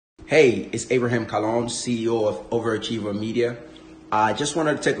Hey, it's Abraham Calon, CEO of Overachiever Media. I just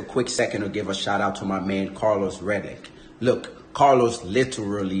wanted to take a quick second to give a shout out to my man, Carlos Redlich. Look, Carlos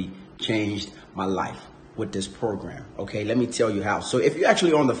literally changed my life with this program. Okay, let me tell you how. So if you're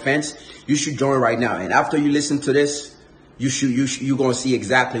actually on the fence, you should join right now. And after you listen to this, you're going to see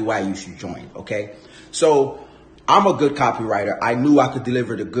exactly why you should join. Okay, so I'm a good copywriter. I knew I could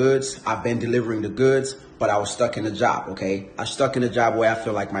deliver the goods. I've been delivering the goods, but I was stuck in a job, okay? I was stuck in a job where I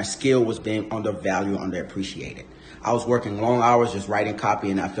feel like my skill was being undervalued, underappreciated. I was working long hours just writing copy,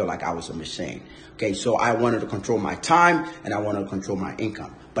 and I felt like I was a machine, okay? So I wanted to control my time, and I wanted to control my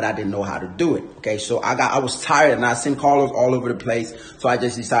income, but I didn't know how to do it, okay? So I was tired, and I sent Carlos all over the place, so I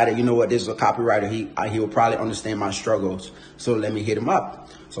just decided, you know what, this is a copywriter. He will probably understand my struggles, so let me hit him up.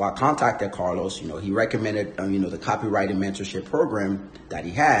 So I contacted Carlos. He recommended, the Copywriting Mentorship program that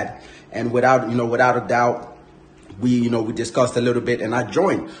he had. And without a doubt, we discussed a little bit and I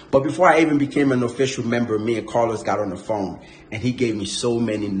joined. But before I even became an official member, me and Carlos got on the phone and he gave me so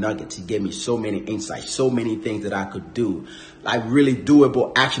many nuggets. He gave me so many insights, so many things that I could do, like really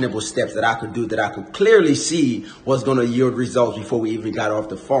doable, actionable steps that I could do that I could clearly see was going to yield results before we even got off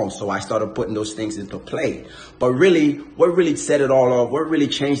the phone. So I started putting those things into play. But really, what really set it all off, what really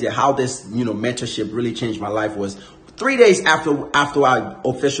changed it, how this, mentorship really changed my life was 3 days after I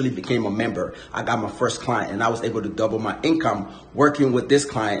officially became a member, I got my first client and I was able to double my income working with this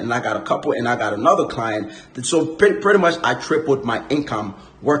client. And I got a couple and I got another client. So pretty much I tripled my income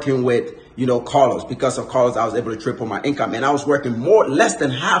working with, Carlos. Because of Carlos, I was able to triple my income and I was working less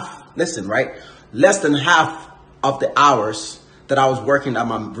than half of the hours that I was working at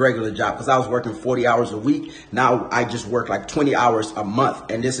my regular job, because I was working 40 hours a week. Now I just work like 20 hours a month.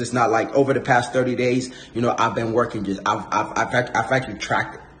 And this is not like over the past 30 days, I've been working I've actually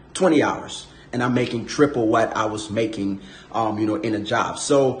tracked 20 hours and I'm making triple what I was making, in a job.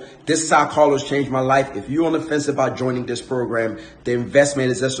 So this is how Carlos changed my life. If you're on the fence about joining this program, the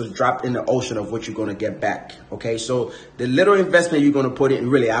investment is just a drop in the ocean of what you're going to get back. Okay. So the little investment you're going to put in,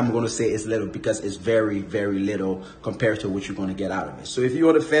 really, I'm going to say it's little because it's very, very little compared to what you're going to get out of it. So if you're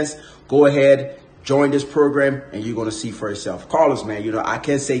on the fence, go ahead, join this program and you're going to see for yourself. Carlos, man, I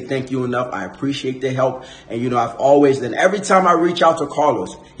can't say thank you enough. I appreciate the help. And, every time I reach out to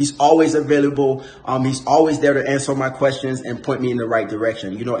Carlos, he's always available. He's always there to answer my questions and point me in the right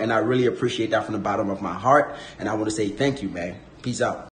direction, and I really appreciate that from the bottom of my heart. And I want to say thank you, man. Peace out.